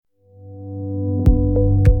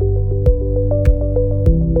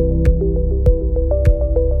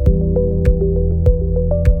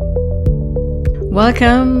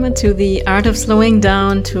Welcome to the Art of Slowing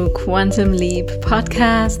Down to Quantum Leap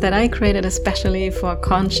podcast that I created especially for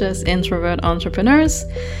conscious introvert entrepreneurs.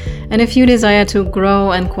 And if you desire to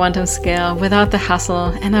grow and quantum scale without the hustle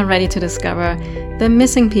and are ready to discover the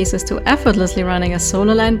missing pieces to effortlessly running a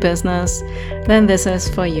solo-line business, then this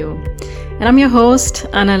is for you. And I'm your host,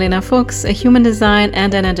 Annalena Fuchs, a human design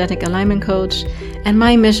and energetic alignment coach. And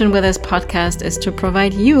my mission with this podcast is to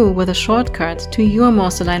provide you with a shortcut to your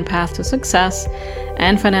most aligned path to success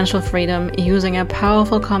and financial freedom using a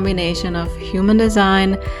powerful combination of human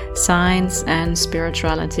design, science, and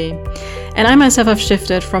spirituality. And I myself have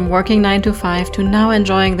shifted from working 9 to 5 to now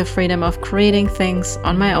enjoying the freedom of creating things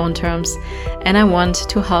on my own terms. And I want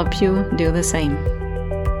to help you do the same.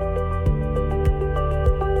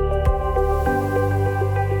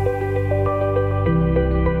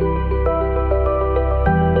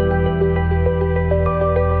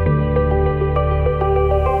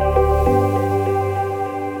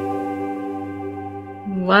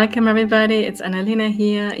 Welcome, everybody. It's Annalena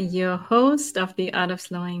here, your host of the Art of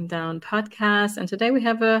Slowing Down podcast. And today we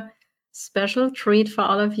have a special treat for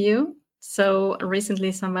all of you. So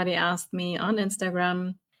recently somebody asked me on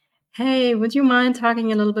Instagram, hey, would you mind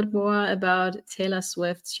talking a little bit more about Taylor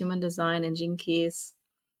Swift's human design and gene keys?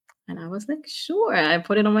 And I was like, sure, I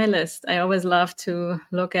put it on my list. I always love to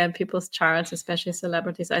look at people's charts, especially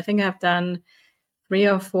celebrities. I think I've done 3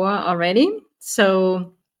 or 4 already.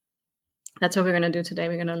 So that's what we're going to do today.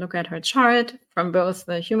 We're going to look at her chart from both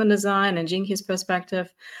the human design and gene keys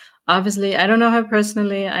perspective. Obviously, I don't know her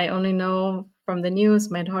personally. I only know from the news.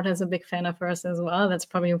 My daughter is a big fan of hers as well. That's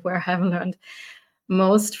probably where I've learned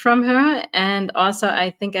most from her. And also, I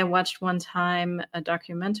think I watched one time a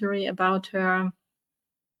documentary about her.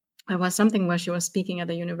 It was something where she was speaking at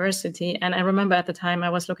the university. And I remember at the time I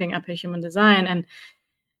was looking up her human design, and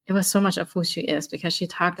it was so much of who she is because she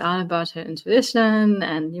talked all about her intuition,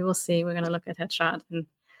 and you will see, we're going to look at her chart in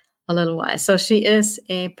a little while. So she is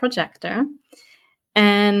a projector.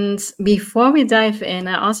 And before we dive in,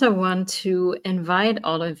 I also want to invite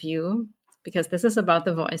all of you, because this is about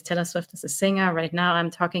the voice. Taylor Swift is a singer. Right now I'm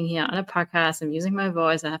talking here on a podcast. I'm using my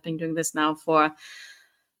voice. I have been doing this now for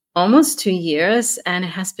almost 2 years, and it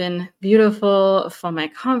has been beautiful for my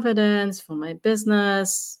confidence, for my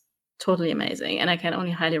business. Totally amazing. And I can only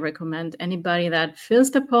highly recommend anybody that feels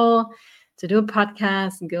the pull to do a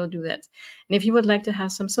podcast, go do that. And if you would like to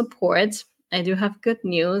have some support, I do have good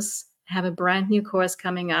news. I have a brand new course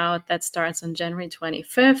coming out that starts on January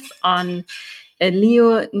 25th on a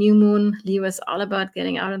Leo new moon. Leo is all about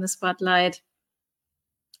getting out in the spotlight.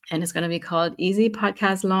 And it's going to be called Easy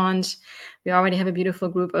Podcast Launch. We already have a beautiful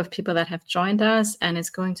group of people that have joined us, and it's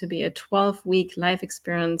going to be a 12-week life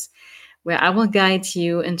experience where I will guide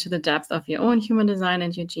you into the depth of your own human design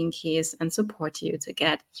and your gene keys and support you to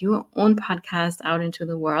get your own podcast out into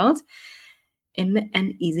the world in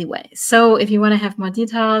an easy way. So if you want to have more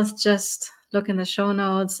details, just look in the show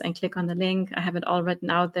notes and click on the link. I have it all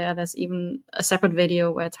written out there. There's even a separate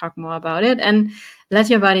video where I talk more about it, and let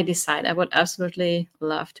your body decide. I would absolutely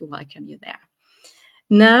love to welcome you there.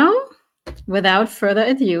 Now, without further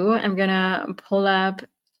ado, I'm going to pull up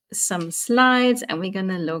some slides and we're going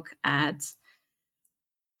to look at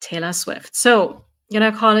Taylor Swift. So I'm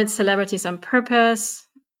going to call it Celebrities on Purpose,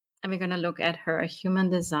 and we're going to look at her human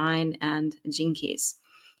design and gene keys.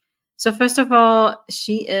 So first of all,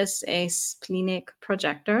 she is a splenic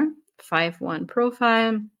projector, 5-1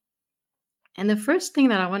 profile. And the first thing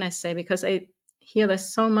that I want to say, because I hear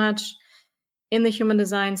this so much in the human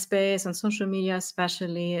design space, on social media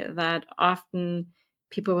especially, that often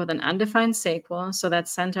people with an undefined sacral, so that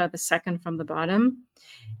center, the second from the bottom,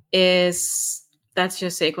 that's your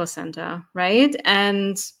sacral center, right?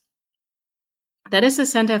 And that is the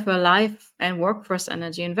center for life and workforce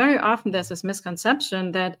energy. And very often there's this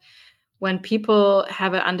misconception that when people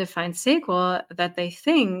have an undefined sacral, that they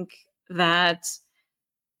think that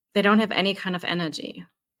they don't have any kind of energy.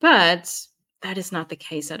 But that is not the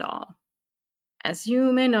case at all. As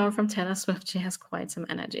you may know from Taylor Swift, she has quite some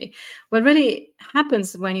energy. What really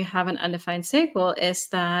happens when you have an undefined sacral is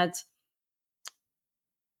that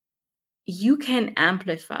you can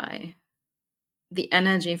amplify the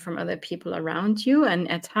energy from other people around you. And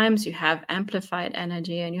at times you have amplified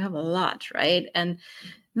energy and you have a lot, right? And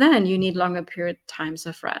then you need longer period times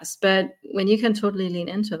of rest. But when you can totally lean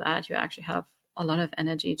into that, you actually have a lot of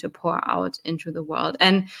energy to pour out into the world.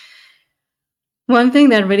 And one thing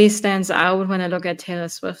that really stands out when I look at Taylor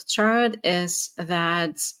Swift's chart is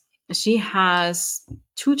that she has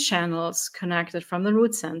 2 channels connected from the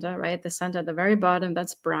root center, right? The center at the very bottom,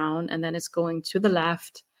 that's brown, and then it's going to the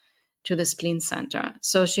left to the spleen center.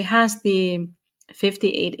 So she has the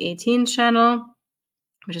 5818 channel,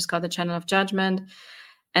 which is called the channel of judgment.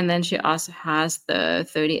 And then she also has the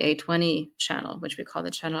 3820 channel, which we call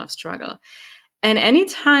the channel of struggle. And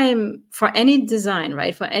anytime for any design,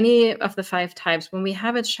 right, for any of the 5 types, when we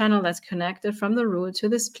have a channel that's connected from the root to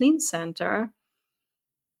the spleen center,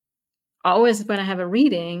 always when I have a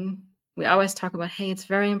reading, we always talk about, hey, it's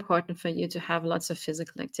very important for you to have lots of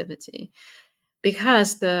physical activity,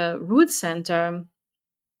 because the root center,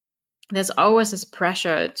 there's always this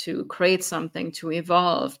pressure to create something, to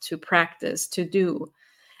evolve, to practice, to do,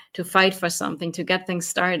 to fight for something, to get things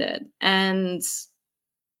started. And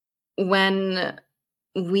when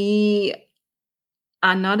we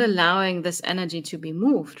are not allowing this energy to be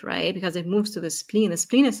moved, right? Because it moves to the spleen. The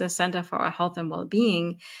spleen is the center for our health and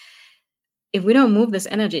well-being. If we don't move this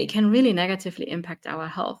energy, it can really negatively impact our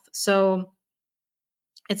health. So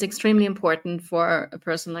it's extremely important for a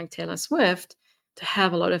person like Taylor Swift to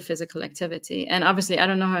have a lot of physical activity. And obviously, I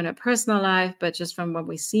don't know her in her personal life, but just from what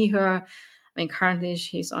we see her, I mean, currently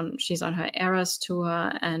she's on her Eras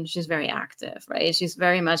tour, and she's very active, right? She's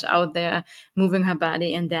very much out there moving her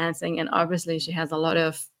body and dancing. And obviously she has a lot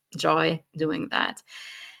of joy doing that.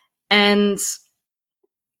 And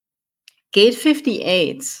gate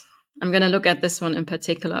 58, I'm going to look at this one in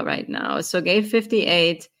particular right now. So gate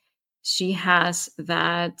 58, she has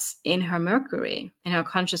that in her Mercury, in her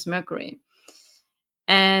conscious Mercury.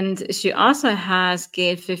 And she also has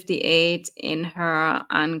gate 58 in her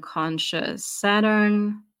unconscious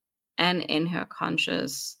Saturn and in her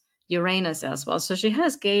conscious Uranus as well. So she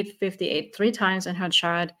has gate 58 3 times in her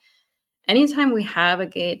chart. Anytime we have a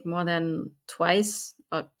gate more than twice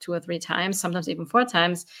or 2 or 3 times, sometimes even 4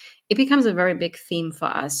 times, it becomes a very big theme for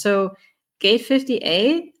us. So gate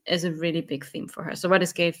 58 is a really big theme for her. So what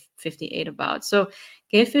is gate 58 about? So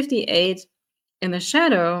gate 58 in the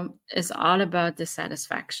shadow is all about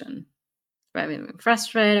dissatisfaction, right? We're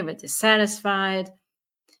frustrated, we're dissatisfied.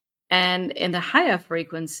 And in the higher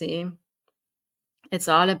frequency, it's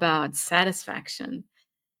all about satisfaction.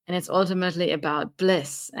 And it's ultimately about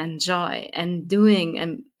bliss and joy and doing,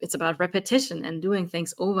 and it's about repetition and doing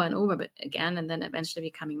things over and over again, and then eventually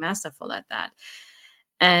becoming masterful at that.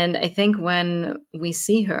 And I think when we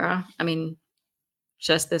see her, I mean,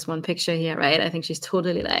 just this one picture here, right? I think she's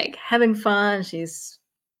totally like having fun. She's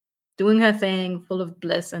doing her thing, full of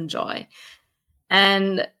bliss and joy.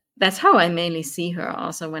 And that's how I mainly see her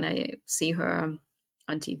also when I see her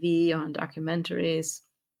on TV or on documentaries.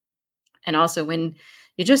 And also when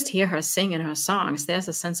you just hear her sing in her songs, there's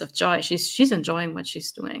a sense of joy. She's enjoying what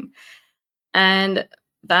she's doing. And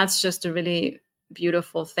that's just a really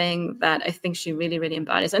beautiful thing that I think she really, really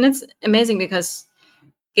embodies. And it's amazing because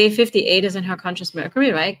gate 58 is in her conscious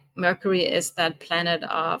Mercury, right? Mercury is that planet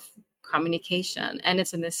of communication, and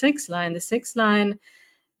it's in the 6th line. The 6th line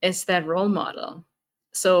is that role model.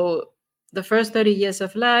 So the first 30 years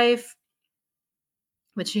of life,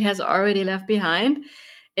 which she has already left behind,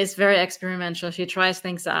 is very experimental. She tries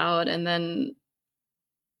things out, and then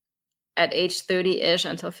at age 30-ish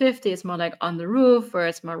until 50, it's more like on the roof, where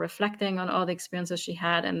it's more reflecting on all the experiences she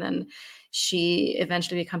had. And then she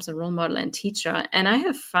eventually becomes a role model and teacher. And I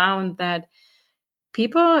have found that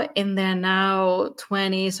people in their now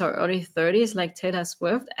 20s or early 30s, like Taylor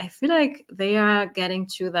Swift, I feel like they are getting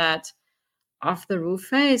to that off the roof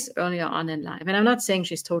phase earlier on in life. And I'm not saying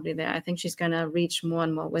she's totally there. I think she's going to reach more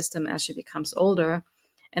and more wisdom as she becomes older.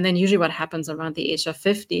 And then usually what happens around the age of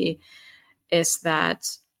 50 is that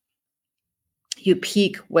you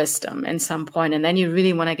peak wisdom in some point, and then you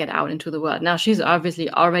really want to get out into the world. Now, she's obviously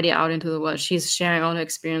already out into the world. She's sharing all her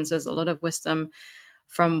experiences, a lot of wisdom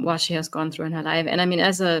from what she has gone through in her life. And I mean,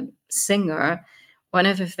 as a singer, one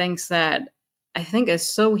of the things that I think is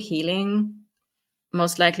so healing,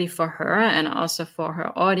 most likely for her and also for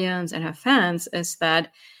her audience and her fans, is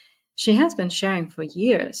that she has been sharing for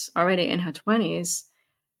years, already in her 20s,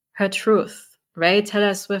 her truth. Right?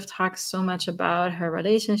 Taylor Swift talks so much about her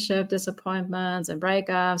relationship disappointments and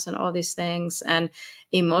breakups and all these things and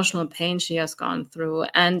emotional pain she has gone through.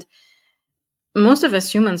 And most of us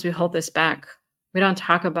humans, we hold this back. We don't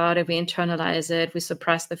talk about it. We internalize it. We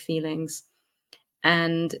suppress the feelings.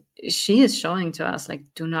 And she is showing to us, like,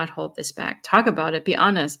 do not hold this back. Talk about it. Be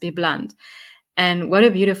honest. Be blunt. And what a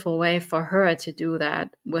beautiful way for her to do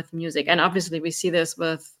that with music. And obviously, we see this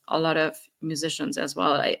with a lot of musicians as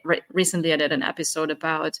well. Recently, I did an episode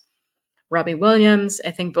about Robbie Williams.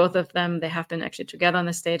 I think both of them, they have been actually together on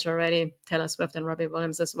the stage already, Taylor Swift and Robbie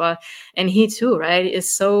Williams as well. And he too, right,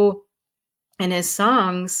 is so, in his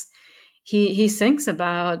songs, he sings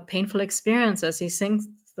about painful experiences. He sings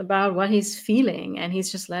about what he's feeling, and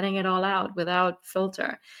he's just letting it all out without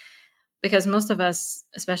filter. because most of us,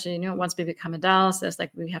 especially, once we become adults, there's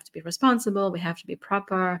like, we have to be responsible, we have to be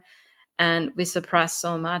proper, and we suppress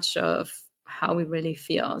so much of how we really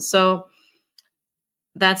feel. So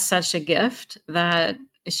that's such a gift that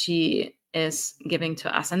she is giving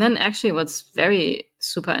to us. And then actually what's very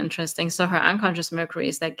super interesting, so her unconscious Mercury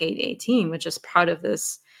is that gate 18, which is part of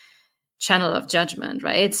this channel of judgment,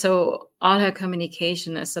 right? So all her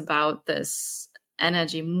communication is about this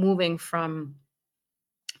energy moving from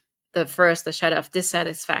the shadow of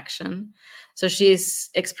dissatisfaction. So she's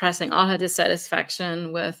expressing all her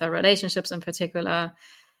dissatisfaction with her relationships in particular.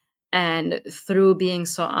 And through being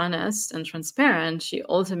so honest and transparent, she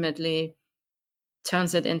ultimately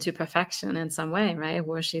turns it into perfection in some way, right?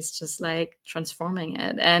 Where she's just like transforming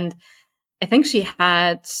it. And I think she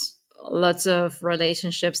had lots of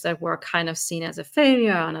relationships that were kind of seen as a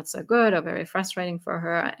failure or not so good or very frustrating for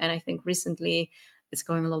her. And I think recently it's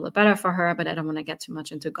going a little bit better for her, but I don't want to get too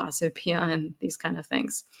much into gossip here and these kind of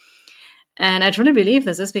things. And I truly believe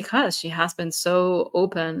this is because she has been so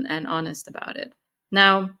open and honest about it.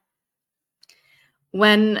 Now,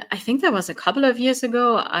 when I think that was a couple of years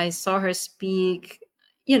ago, I saw her speak,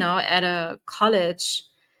 at a college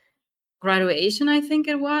graduation, I think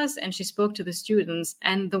it was, and she spoke to the students.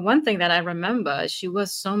 And the one thing that I remember, she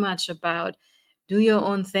was so much about do your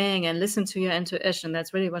own thing and listen to your intuition.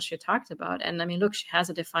 That's really what she talked about. And I mean, look, she has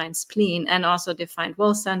a defined spleen and also defined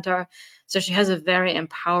will center. So she has a very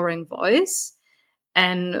empowering voice.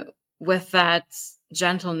 And with that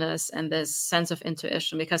gentleness and this sense of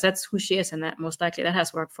intuition, because that's who she is, and that most likely that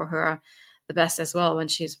has worked for her the best as well when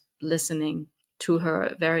she's listening to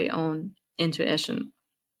her very own intuition.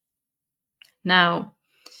 Now,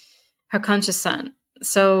 her conscious sun.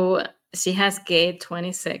 So she has gate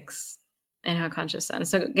 26 in her conscious sun.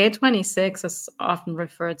 So gate 26 is often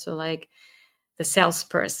referred to like the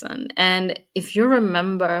salesperson. And if you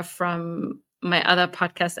remember from my other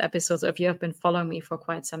podcast episodes, or if you have been following me for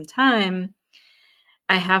quite some time,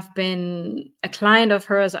 I have been a client of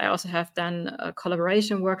hers. I also have done a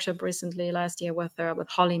collaboration workshop recently last year with her, with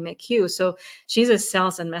Holly McHugh. So she's a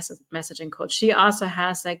sales and messaging coach. She also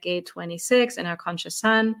has that gate 26 in her conscious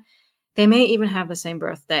sun. They may even have the same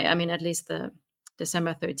birthday. I mean, at least the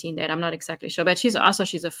December 13 date. I'm not exactly sure. But she's a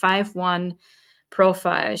 5-1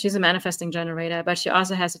 profile. She's a manifesting generator, but she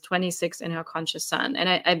also has a 26 in her conscious sun.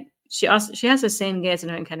 And she has the same gates in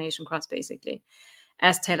her incarnation cross, basically,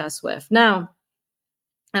 as Taylor Swift. Now,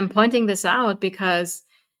 I'm pointing this out because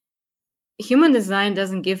human design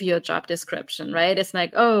doesn't give you a job description, right? It's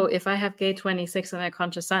like, oh, if I have gate 26 in my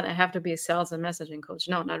conscious sun, I have to be a sales and messaging coach.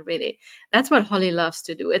 No, not really. That's what Holly loves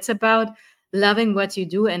to do. It's about loving what you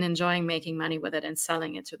do and enjoying making money with it and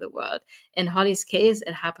selling it to the world. In Holly's case,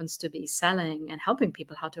 it happens to be selling and helping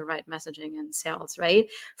people how to write messaging and sales, right?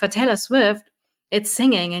 For Taylor Swift, it's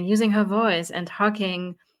singing and using her voice and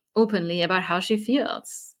talking openly about how she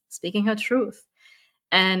feels, speaking her truth,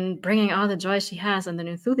 and bringing all the joy she has and the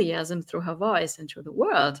enthusiasm through her voice into the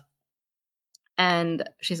world. And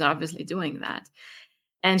she's obviously doing that.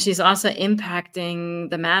 And she's also impacting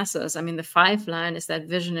the masses. I mean, the 5 line is that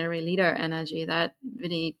visionary leader energy that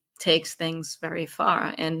really takes things very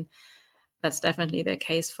far. And that's definitely the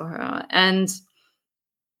case for her. And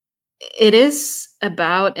it is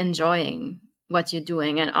about enjoying what you're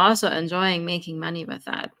doing and also enjoying making money with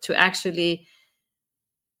that, to actually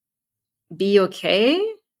be okay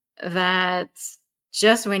that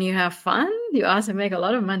just when you have fun, you also make a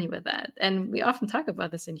lot of money with that. And we often talk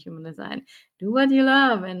about this in human design. Do what you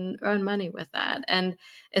love and earn money with that. And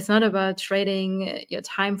it's not about trading your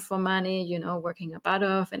time for money, working your butt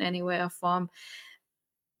off in any way or form.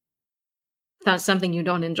 That's something you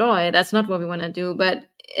don't enjoy. That's not what we want to do. But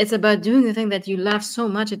it's about doing the thing that you love so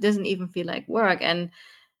much it doesn't even feel like work. And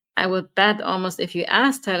I would bet almost if you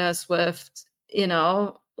ask Taylor Swift,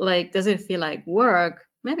 like, does it feel like work?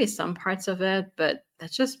 Maybe some parts of it, but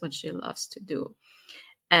that's just what she loves to do.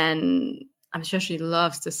 And I'm sure she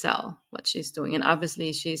loves to sell what she's doing. And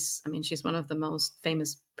obviously she's one of the most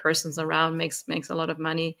famous persons around, makes a lot of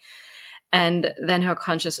money. And then her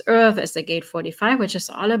conscious earth is the gate 45, which is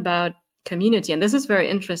all about community. And this is very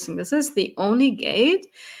interesting. This is the only gate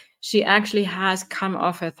she actually has come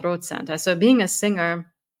off her throat center. So being a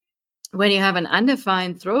singer, when you have an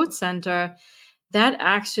undefined throat center, that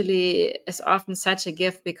actually is often such a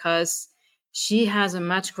gift because she has a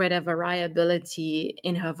much greater variability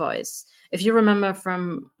in her voice. If you remember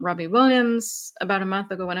from Robbie Williams about a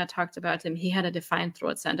month ago when I talked about him, he had a defined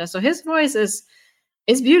throat center. So his voice is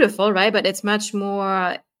beautiful, right? But it's much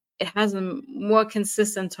more, it has a more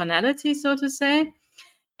consistent tonality, so to say.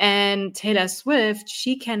 And Taylor Swift,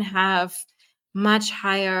 she can have much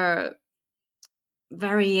higher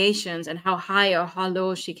variations and how high or how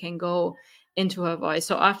low she can go into her voice.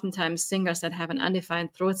 So oftentimes singers that have an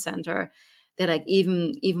undefined throat center, they're like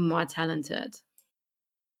even more talented.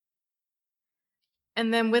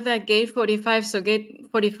 And then with that gate 45, so gate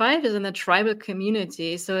 45 is in the tribal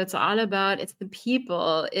community. So it's all about, it's the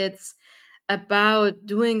people. It's about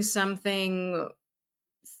doing something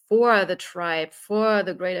for the tribe, for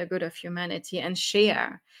the greater good of humanity, and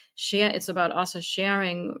share. It's about also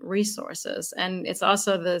sharing resources, and it's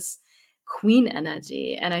also this queen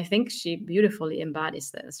energy, and I think she beautifully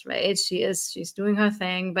embodies this, right? She's doing her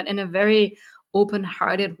thing, but in a very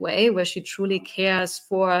open-hearted way, where she truly cares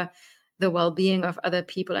for the well-being of other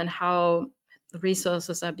people and how the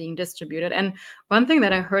resources are being distributed. And one thing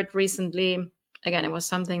that I heard recently, again, it was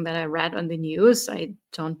something that I read on the news, I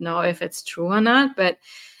don't know if it's true or not, but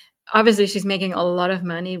obviously she's making a lot of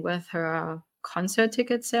money with her concert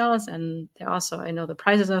ticket sales, and they also, I know the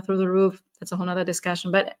prices are through the roof. That's a whole nother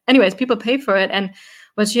discussion, but anyways, people pay for it. And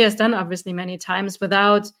what she has done, obviously, many times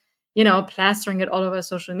without, plastering it all over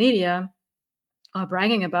social media or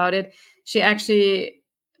bragging about it, she actually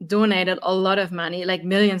donated a lot of money, like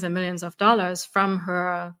millions and millions of dollars from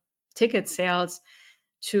her ticket sales,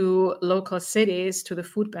 to local cities, to the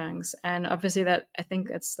food banks. And obviously that, I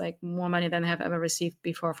think it's like more money than I have ever received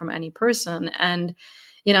before from any person. And,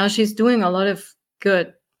 she's doing a lot of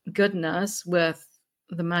goodness with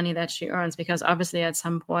the money that she earns, because obviously at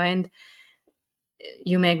some point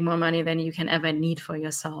you make more money than you can ever need for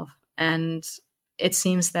yourself. And it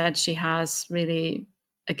seems that she has really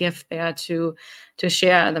a gift there to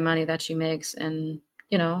share the money that she makes in,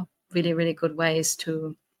 really, really good ways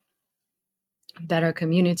to better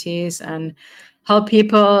communities and help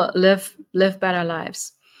people live better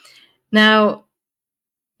lives. Now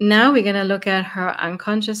we're going to look at her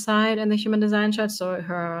unconscious side in the human design chart. So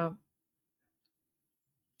her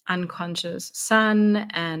unconscious sun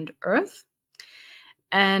and earth.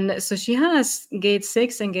 And so she has gate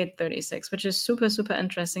 6 and gate 36, which is super, super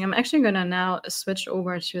interesting. I'm actually going to now switch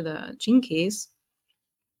over to the gene keys,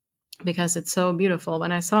 because it's so beautiful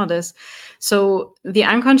when I saw this. So the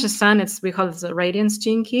unconscious sun, we call it the radiance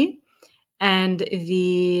gene key. And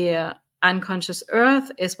the unconscious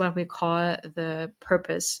earth is what we call the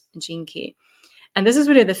purpose gene key. And this is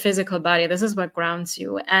really the physical body. This is what grounds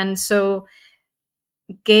you. And so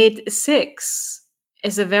gate 6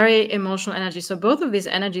 is a very emotional energy. So both of these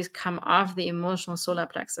energies come off the emotional solar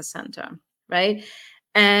plexus center, right?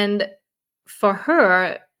 And for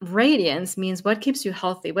her, radiance means what keeps you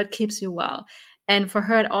healthy, what keeps you well. And for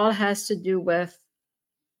her, it all has to do with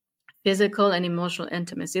physical and emotional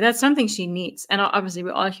intimacy. That's something she needs. And obviously we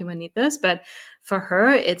all human need this, but for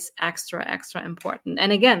her, it's extra, extra important.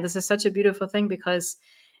 And again, this is such a beautiful thing, because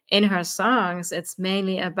in her songs, it's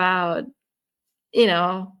mainly about,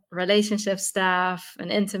 relationship stuff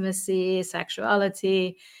and intimacy,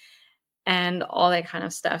 sexuality, and all that kind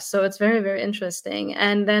of stuff. So it's very, very interesting.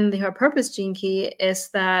 And then her purpose gene key is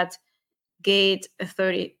that gate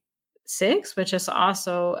 36, which is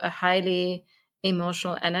also a highly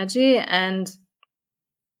emotional energy. And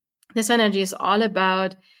this energy is all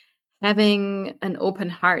about having an open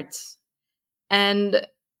heart and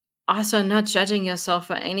also not judging yourself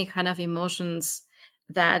for any kind of emotions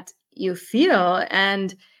that you feel,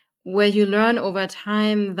 and where you learn over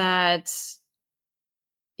time that,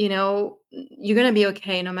 you're going to be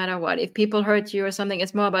okay no matter what. If people hurt you or something,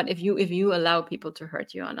 it's more about if you allow people to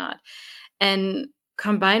hurt you or not. And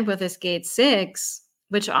combined with this gate 6,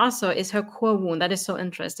 which also is her core wound, that is so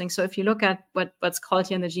interesting. So if you look at what's called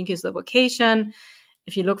here in the gene keys, the vocation,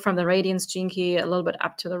 if you look from the radiance gene key a little bit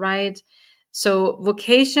up to the right, so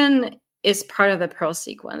vocation is part of the Pearl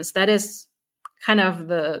sequence. That is kind of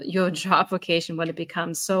your job vocation, what it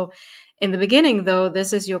becomes. So in the beginning, though,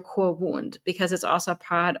 this is your core wound, because it's also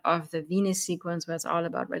part of the Venus sequence, where it's all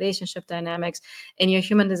about relationship dynamics. In your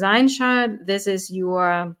human design chart, this is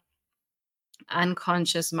your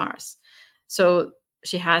unconscious Mars. So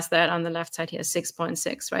she has that on the left side here,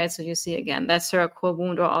 6.6, right? So you see again, that's her core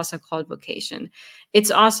wound, or also called vocation. It's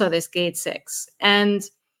also this gate 6. And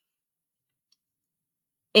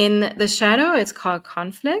in the shadow, it's called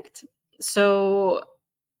conflict. So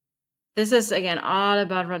this is, again, all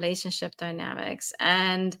about relationship dynamics.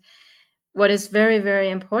 And what is very,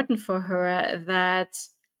 very important for her, that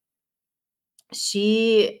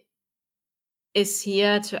she is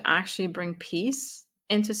here to actually bring peace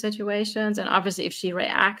into situations. And obviously, if she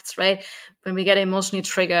reacts, right, when we get emotionally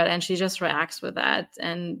triggered and she just reacts with that,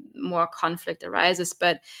 and more conflict arises.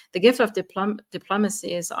 But the gift of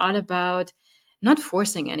diplomacy is all about not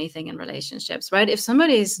forcing anything in relationships, right? If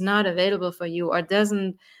somebody is not available for you or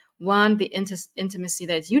doesn't want the intimacy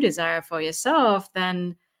that you desire for yourself,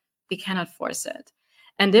 then we cannot force it.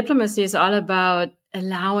 And diplomacy is all about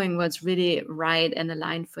allowing what's really right and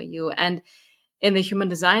aligned for you. And in the human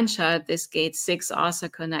design chart, this gate 6 also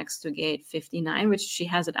connects to gate 59, which she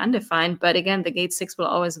has it undefined. But again, the gate 6 will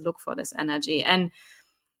always look for this energy. And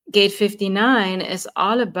gate 59 is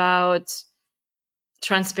all about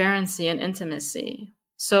transparency and intimacy.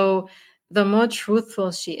 So the more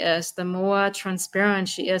truthful she is, the more transparent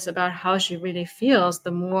she is about how she really feels,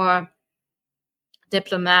 the more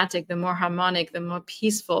diplomatic, the more harmonic, the more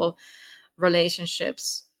peaceful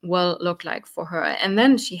relationships will look like for her. And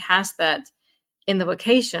then she has that in the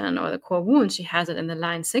vocation or the core wound, she has it in the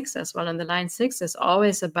line 6 as well. And the line 6 is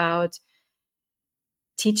always about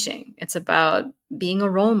teaching. It's about being a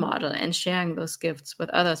role model and sharing those gifts with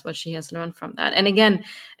others, what she has learned from that. And again,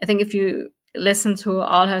 I think if you listen to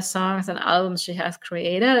all her songs and albums she has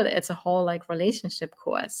created, it's a whole like relationship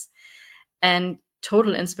course and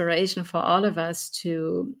total inspiration for all of us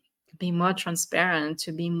to be more transparent,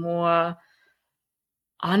 to be more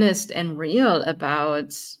honest and real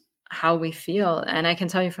about how we feel. And I can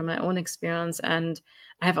tell you from my own experience, and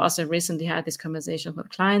I have also recently had these conversations with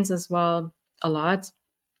clients as well, a lot,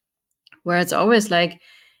 where it's always like,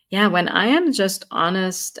 yeah, when I am just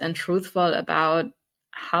honest and truthful about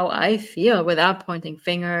how I feel without pointing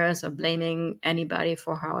fingers or blaming anybody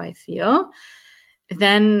for how I feel,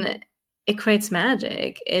 then it creates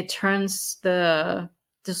magic. It turns the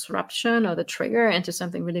disruption or the trigger into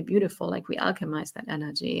something really beautiful, like we alchemize that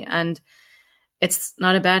energy. And it's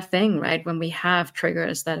not a bad thing, right? When we have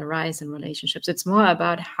triggers that arise in relationships, it's more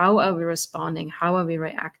about how are we responding? How are we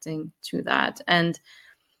reacting to that? And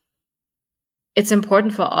it's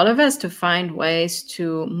important for all of us to find ways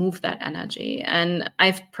to move that energy. And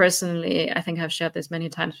I've personally, I think I've shared this many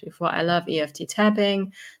times before, I love EFT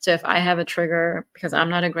tapping. So if I have a trigger, because I'm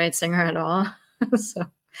not a great singer at all, so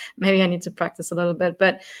maybe I need to practice a little bit,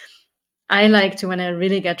 but I like to, when I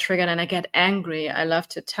really get triggered and I get angry, I love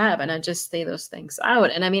to tap and I just say those things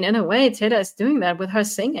out. And I mean, in a way, Teda is doing that with her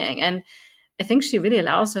singing. And I think she really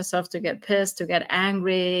allows herself to get pissed, to get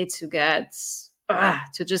angry, to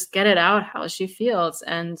just get it out how she feels.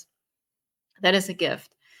 And that is a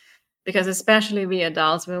gift, because especially we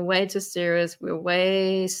adults, we're way too serious. We're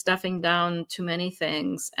way stuffing down too many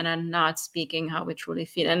things and are not speaking how we truly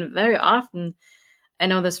feel. And very often, I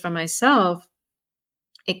know this for myself,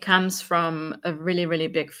 it comes from a really, really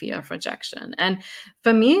big fear of rejection. And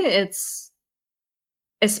for me, it's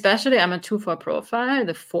especially, I'm a 2-4 profile.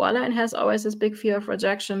 The 4 line has always this big fear of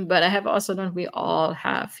rejection, but I have also learned we all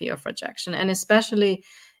have fear of rejection. And especially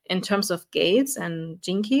in terms of gates and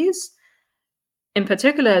gene keys, in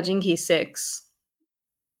particular, gene key 6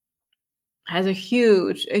 has a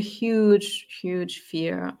huge, huge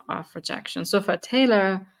fear of rejection. So for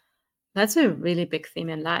Taylor, that's a really big theme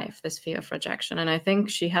in life, this fear of rejection. And I think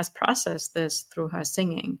she has processed this through her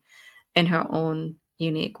singing in her own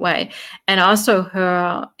unique way. And also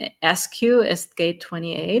her SQ is gate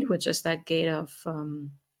 28, which is that gate of,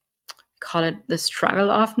 call it the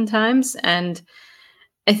struggle oftentimes. And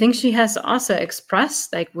I think she has also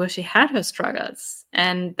expressed like where she had her struggles,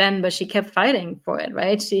 but she kept fighting for it,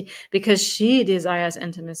 right? Because she desires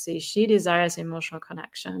intimacy, she desires emotional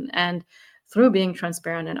connection. And through being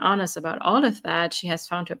transparent and honest about all of that, she has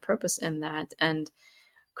found her purpose in that and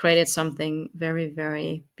created something very,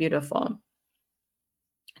 very beautiful.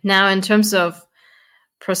 Now, in terms of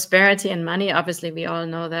prosperity and money, obviously, we all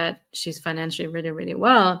know that she's financially really, really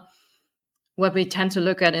well. What we tend to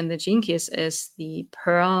look at in the gene keys is the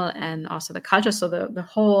pearl and also the culture. So the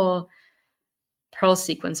whole pearl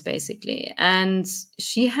sequence, basically. And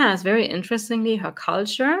she has, very interestingly, her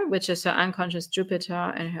culture, which is her unconscious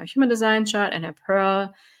Jupiter in her human design chart, and her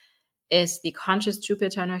pearl is the conscious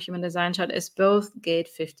Jupiter in her human design chart, is both gate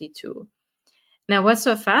 52. Now, what's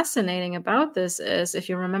so fascinating about this is, if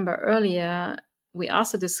you remember earlier, we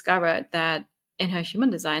also discovered that in her human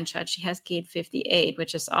design chart, she has gate 58,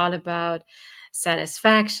 which is all about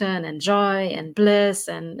satisfaction and joy and bliss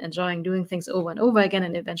and enjoying doing things over and over again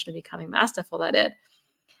and eventually becoming masterful at it.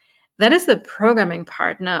 That is the programming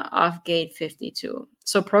partner of gate 52.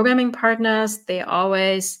 So programming partners, they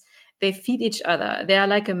feed each other. They are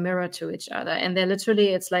like a mirror to each other. And they're literally,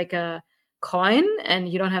 it's like a coin, and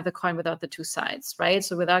you don't have the coin without the two sides, right?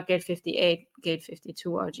 So without gate 58, gate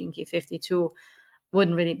 52 or gene key 52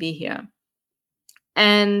 wouldn't really be here.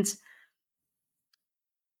 And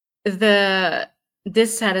the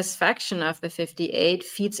dissatisfaction of the 58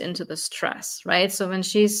 feeds into the stress, right? So when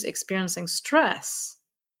she's experiencing stress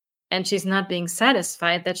and she's not being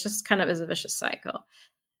satisfied, that just kind of is a vicious cycle.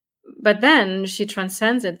 But then she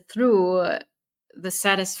transcends it through the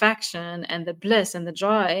satisfaction and the bliss and the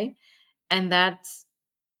joy, and that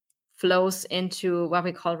flows into what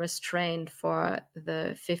we call restraint for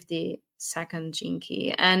the 52nd gene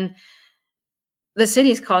key. And the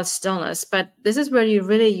city is called stillness, but this is where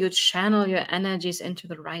you channel your energies into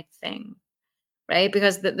the right thing, right?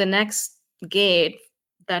 Because the next gate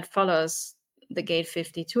that follows the gate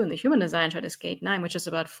 52 in the human design chart is gate 9, which is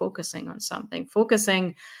about focusing on something,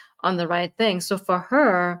 focusing on the right thing. So for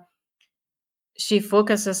her, she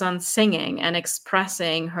focuses on singing and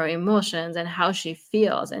expressing her emotions and how she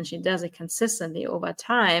feels, and she does it consistently over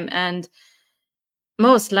time. And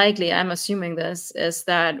most likely, I'm assuming this, is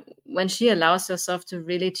that when she allows herself to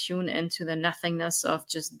really tune into the nothingness of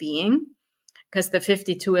just being, because the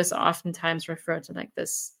 52 is oftentimes referred to like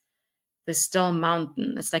this still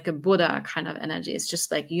mountain. It's like a Buddha kind of energy. It's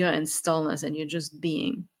just like you're in stillness and you're just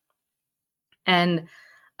being. And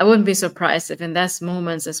I wouldn't be surprised if in those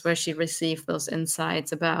moments is where she received those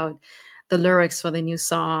insights about the lyrics for the new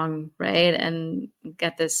song, right? And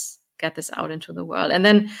get this out into the world. And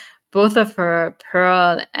then both of her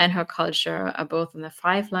Pearl and her Culture are both in the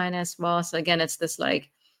 5 line as well. So again, it's this like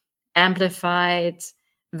amplified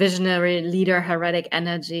visionary leader heretic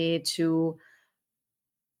energy to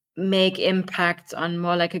make impact on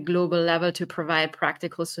more like a global level, to provide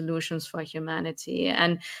practical solutions for humanity.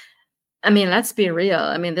 And I mean, let's be real.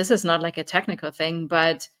 I mean, this is not like a technical thing,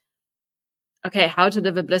 but okay, how to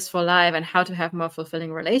live a blissful life and how to have more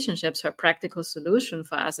fulfilling relationships. Her practical solution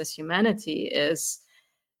for us as humanity is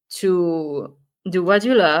to do what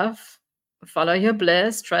you love, follow your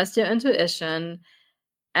bliss, trust your intuition,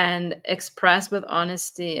 and express with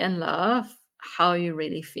honesty and love how you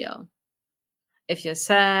really feel. If you're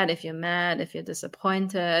sad, if you're mad, if you're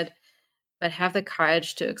disappointed, but have the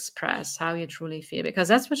courage to express how you truly feel, because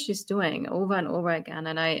that's what she's doing over and over again.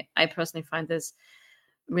 And I personally find this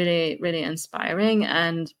really, really inspiring.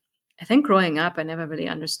 And I think growing up, I never really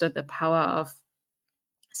understood the power of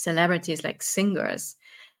celebrities like singers.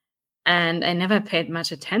 And I never paid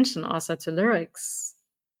much attention also to lyrics,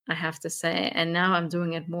 I have to say. And now I'm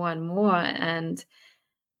doing it more and more. And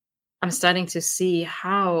I'm starting to see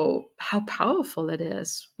how powerful it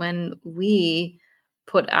is when we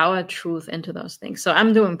put our truth into those things. So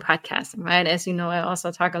I'm doing podcasting, right? As you know, I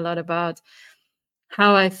also talk a lot about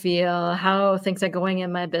how I feel, how things are going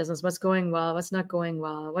in my business, what's going well, what's not going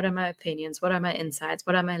well, what are my opinions, what are my insights,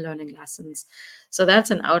 what are my learning lessons. So that's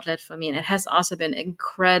an outlet for me. And it has also been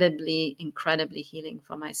incredibly, incredibly healing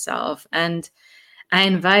for myself. And I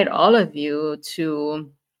invite all of you to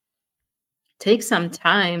take some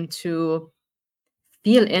time to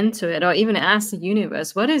feel into it, or even ask the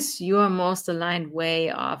universe, what is your most aligned way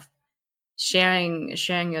of sharing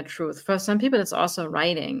your truth? For some people, it's also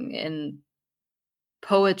writing in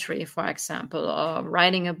poetry, for example, or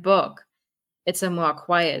writing a book. It's a more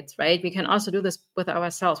quiet, right? We can also do this with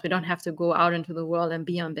ourselves. We don't have to go out into the world and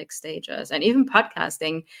be on big stages. And even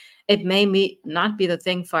podcasting, it may not be the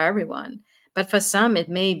thing for everyone, but for some, it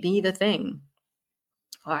may be the thing.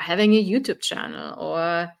 Or having a YouTube channel,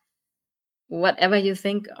 or whatever you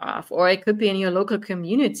think of. Or it could be in your local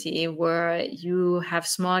community where you have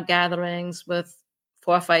small gatherings with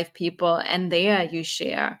 4 or 5 people, and there you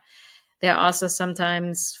share. There are also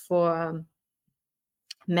sometimes for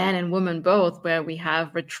men and women both, where we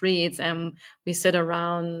have retreats and we sit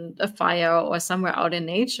around a fire or somewhere out in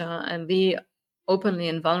nature, and we openly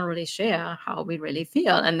and vulnerably share how we really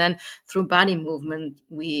feel. And then through body movement,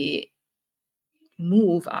 we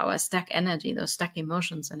move our stuck energy, those stuck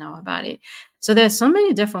emotions in our body. So there's so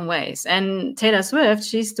many different ways. And Taylor Swift,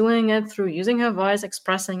 she's doing it through using her voice,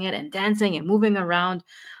 expressing it, and dancing and moving around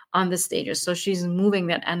on the stages. So she's moving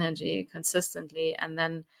that energy consistently, and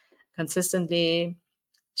then consistently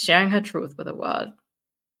sharing her truth with the world.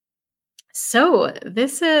 So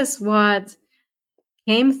this is what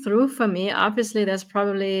came through for me. Obviously, there's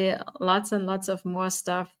probably lots and lots of more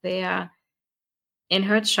stuff there in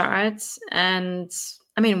her charts. And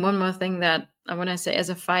I mean, one more thing that I want to say, as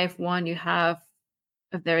a 5-1, you have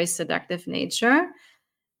a very seductive nature.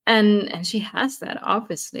 And she has that,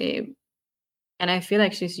 obviously. And I feel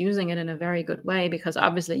like she's using it in a very good way, because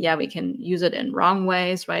obviously, yeah, we can use it in wrong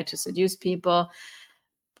ways, right, to seduce people.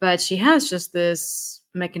 But she has just this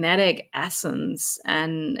magnetic essence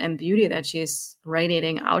and beauty that she's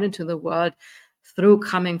radiating out into the world through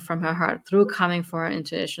coming from her heart, through coming from her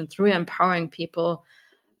intuition, through empowering people,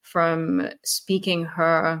 from speaking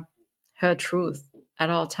her truth at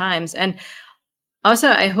all times. And also,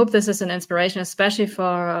 I hope this is an inspiration, especially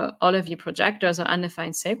for all of you projectors or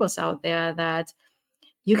undefined sacrals out there, that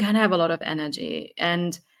you can have a lot of energy.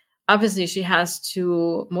 And obviously she has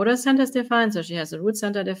 2 motor centers defined. So she has the root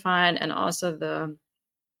center defined and also the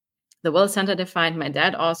will center defined. My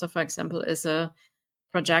dad also, for example, is a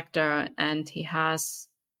projector, and he has,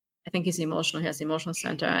 I think he's emotional. He has the emotional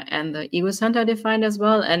center and the ego center defined as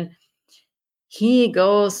well. And he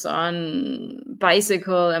goes on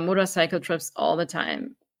bicycle and motorcycle trips all the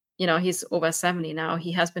time. You know, he's over 70 now.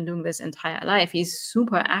 He has been doing this entire life. He's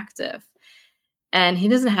super active. And he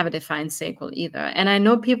doesn't have a defined sacral either. And I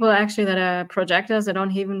know people actually that are projectors that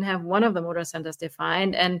don't even have one of the motor centers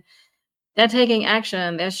defined. And they're taking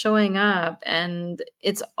action, they're showing up. And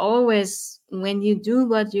it's always when you do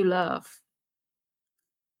what you love,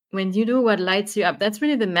 when you do what lights you up, that's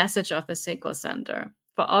really the message of the sacral center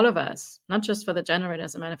for all of us, not just for the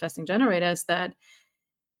generators and manifesting generators, that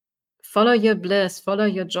follow your bliss, follow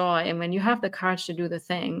your joy. And when you have the courage to do the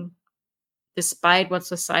thing, despite what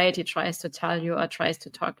society tries to tell you or tries to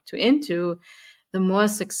talk to into, the more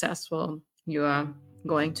successful you are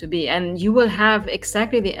going to be. And you will have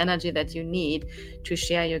exactly the energy that you need to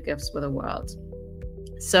share your gifts with the world.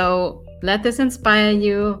 So let this inspire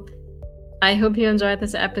you. I hope you enjoyed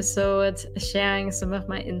this episode, sharing some of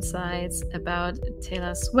my insights about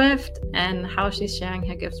Taylor Swift and how she's sharing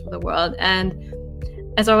her gifts with the world. And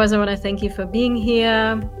as always, I want to thank you for being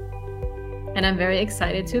here. And I'm very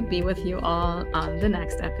excited to be with you all on the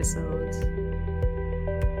next episode.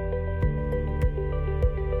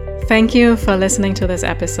 Thank you for listening to this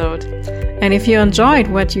episode. And if you enjoyed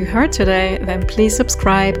what you heard today, then please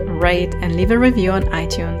subscribe, rate, and leave a review on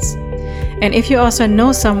iTunes. And if you also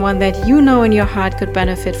know someone that you know in your heart could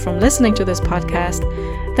benefit from listening to this podcast,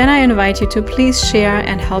 then I invite you to please share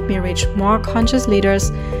and help me reach more conscious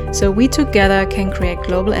leaders so we together can create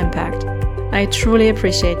global impact. I truly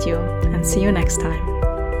appreciate you, and see you next time.